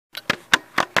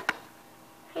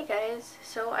Hey guys,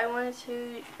 so I wanted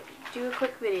to do a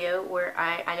quick video where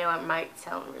I know I might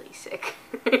sound really sick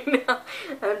right now.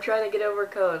 I'm trying to get over a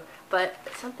cold, but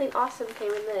something awesome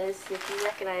came in this. If you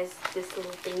recognize this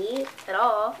little thingy at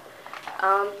all,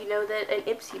 you know that an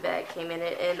Ipsy bag came in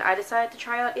it, and I decided to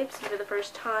try out Ipsy for the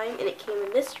first time, and it came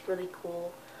in this really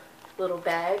cool little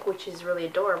bag, which is really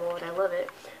adorable, and I love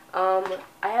it. I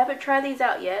haven't tried these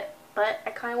out yet, but I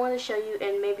kind of want to show you,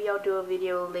 and maybe I'll do a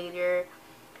video later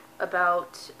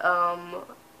about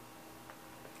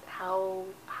how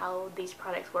these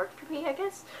products work for me, I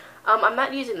guess. I'm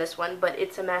not using this one, but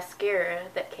it's a mascara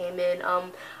that came in.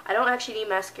 I don't actually need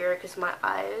mascara because my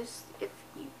eyes,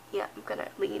 I'm gonna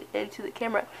lean into the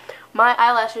camera. My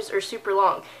eyelashes are super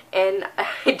long, and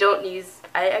I'm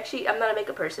not a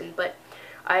makeup person, but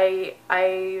I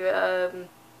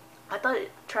thought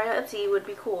trying out Ipsy would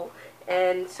be cool,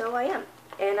 and so I am.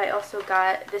 And I also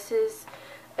got, this is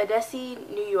Ipsy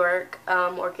New York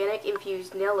organic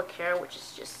infused nail lacquer, which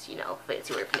is just, you know,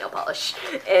 fancy word for nail polish.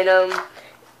 And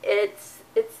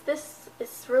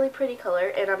it's really pretty color,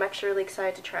 and I'm actually really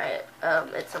excited to try it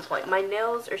at some point. My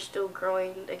nails are still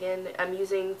growing again. I'm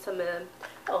using some of the,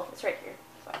 oh, it's right here,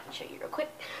 so I can show you real quick.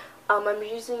 I'm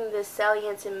using this Sally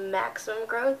Hansen Maximum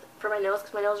Growth for my nails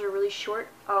because my nails are really short.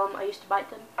 I used to bite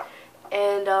them,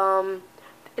 and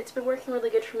it's been working really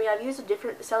good for me. I've used a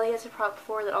different Sally Hansen product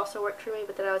before that also worked for me,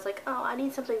 but then I was like, oh, I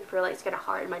need something for like, it's gonna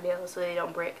harden my nails so they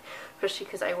don't break, especially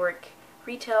because I work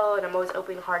retail and I'm always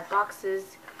opening hard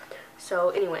boxes.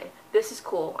 So anyway, this is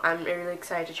cool. I'm really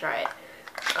excited to try it.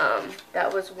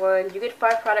 That was one. You get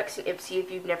 5 products in Ipsy if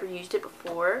you've never used it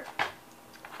before.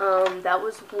 That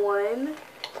was one.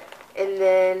 And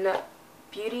then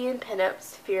Beauty and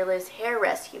Pinup's Fearless Hair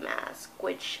Rescue Mask,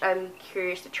 which I'm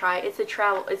curious to try. It's a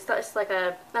travel, it's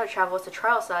a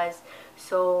trial size,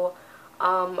 so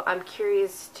I'm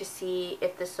curious to see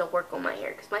if this will work on my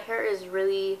hair, because my hair is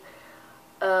really,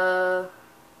 yeah,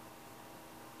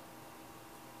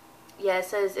 it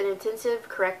says an intensive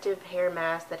corrective hair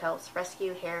mask that helps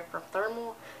rescue hair from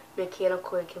thermal,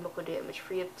 mechanical, and chemical damage,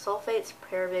 free of sulfates,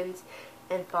 parabens,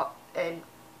 and PHTALATS.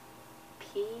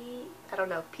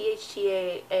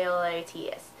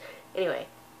 Anyway,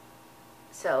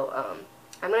 so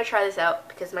I'm gonna try this out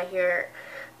because my hair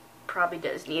probably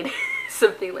does need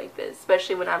something like this,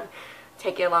 especially when I'm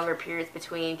taking longer periods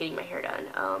between getting my hair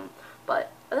done.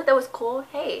 But I thought that was cool.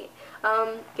 Hey,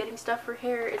 getting stuff for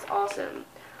hair is awesome.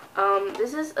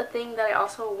 This is a thing that I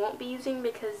also won't be using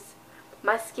because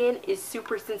my skin is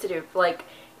super sensitive, like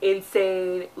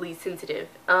insanely sensitive.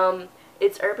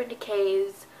 It's Urban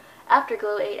Decay's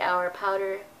Afterglow 8-Hour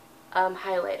Powder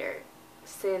Highlighter.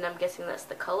 Sin, I'm guessing that's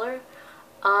the color.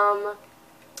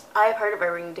 I've heard of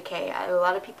Urban Decay. A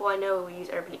lot of people I know use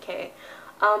Urban Decay.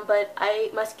 But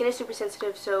my skin is super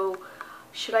sensitive, so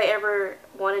should I ever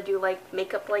want to do like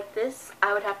makeup like this,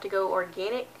 I would have to go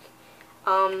organic.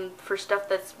 For stuff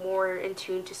that's more in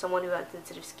tune to someone who has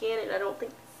sensitive skin, and I don't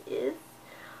think this is.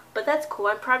 But that's cool.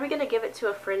 I'm probably gonna give it to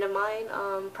a friend of mine,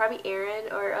 probably Aaron,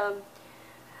 or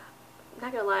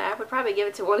not gonna lie, I would probably give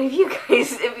it to one of you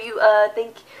guys if you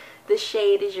think the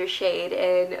shade is your shade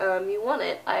and you want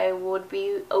it. I would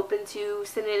be open to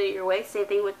sending it your way. Same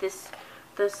thing with this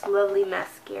lovely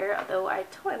mascara, although I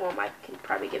told my mom I can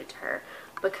probably give it to her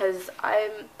because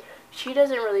she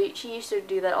used to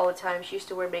do that all the time. She used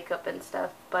to wear makeup and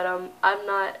stuff, but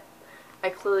I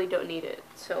clearly don't need it,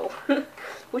 so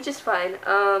which is fine.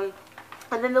 And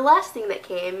then the last thing that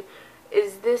came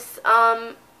is this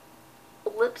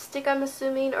lipstick, I'm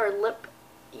assuming, or lip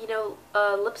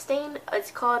stain. It's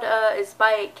called it's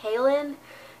by Kaylin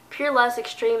Pure Lush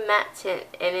Extreme Matte Tint,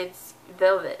 and it's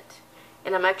velvet.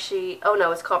 And I'm actually, oh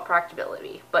no, it's called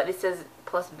Practicability, but it says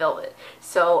plus velvet.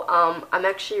 So I'm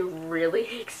actually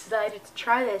really excited to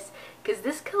try this because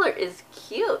this color is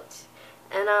cute.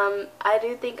 And I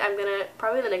do think I'm gonna,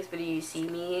 probably in the next video you see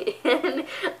me, and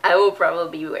I will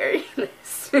probably be wearing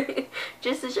this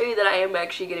just to show you that I am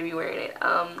actually gonna be wearing it.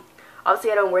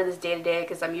 Obviously I don't wear this day to day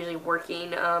because I'm usually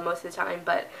working most of the time,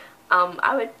 but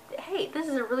hey, this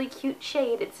is a really cute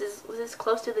shade. This is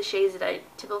close to the shades that I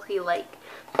typically like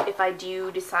if I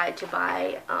do decide to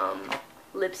buy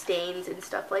lip stains and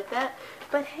stuff like that.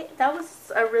 But hey, that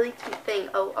was a really cute thing.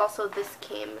 Oh, also this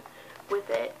came with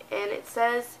it, and it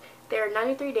says there are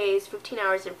 93 days, 15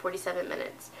 hours, and 47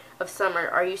 minutes of summer.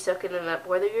 Are you soaking them up?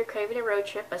 Whether you're craving a road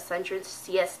trip, a sun-drenched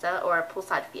siesta, or a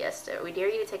poolside fiesta, we dare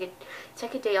you to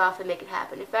take a day off and make it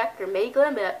happen. In fact, your Ipsy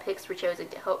Glambag picks were chosen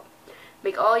to help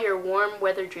make all your warm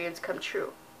weather dreams come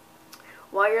true.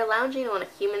 While you're lounging on a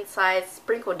human-sized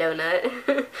sprinkle donut,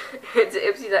 head to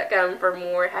Ipsy.com for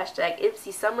more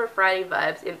 #Ipsy Summer Friday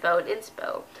Vibes info and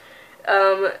inspo.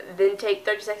 then take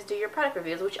 30 seconds to do your product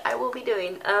reviews, which I will be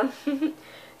doing.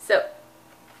 So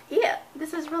yeah,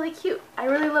 this is really cute. I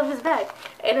really love this bag,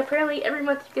 and apparently every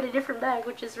month you get a different bag,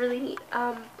 which is really neat.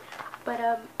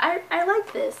 I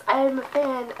like this. I am a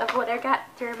fan of what I got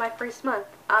during my first month,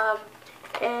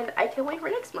 and I can't wait for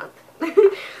next month.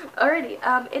 Alrighty,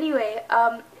 anyway,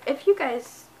 if you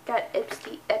guys got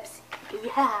Ipsy,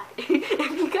 yeah, if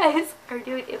you guys are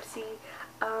doing Ipsy,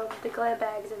 the glam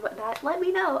bags and whatnot, let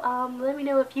me know. Let me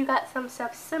know if you got some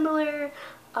stuff similar,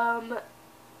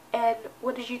 and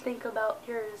what did you think about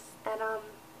yours, and,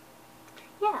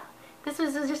 yeah. This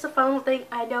was just a fun little thing.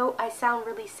 I know I sound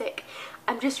really sick.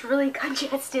 I'm just really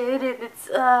congested, and it's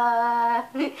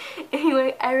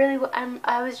anyway.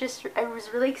 I was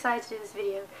really excited to do this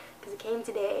video because it came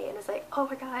today, and it's like, oh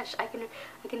my gosh, I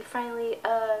can finally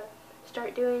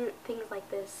start doing things like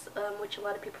this, which a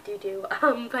lot of people do.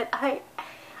 But I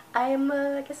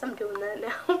guess I'm doing that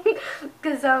now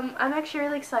because I'm actually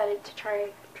really excited to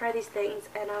try these things,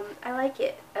 and I like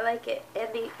it. And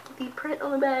the print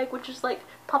on the bag, which is like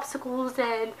popsicles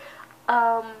and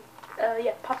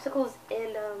yeah, popsicles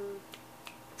and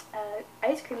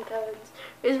ice cream cones,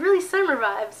 is really summer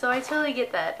vibes, so I totally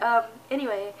get that.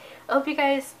 Anyway, I hope you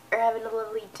guys are having a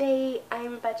lovely day.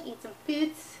 I'm about to eat some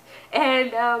foods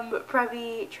and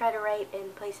probably try to write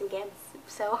and play some games.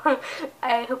 So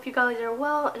I hope you guys are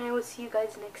well, and I will see you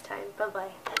guys next time. Bye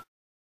bye.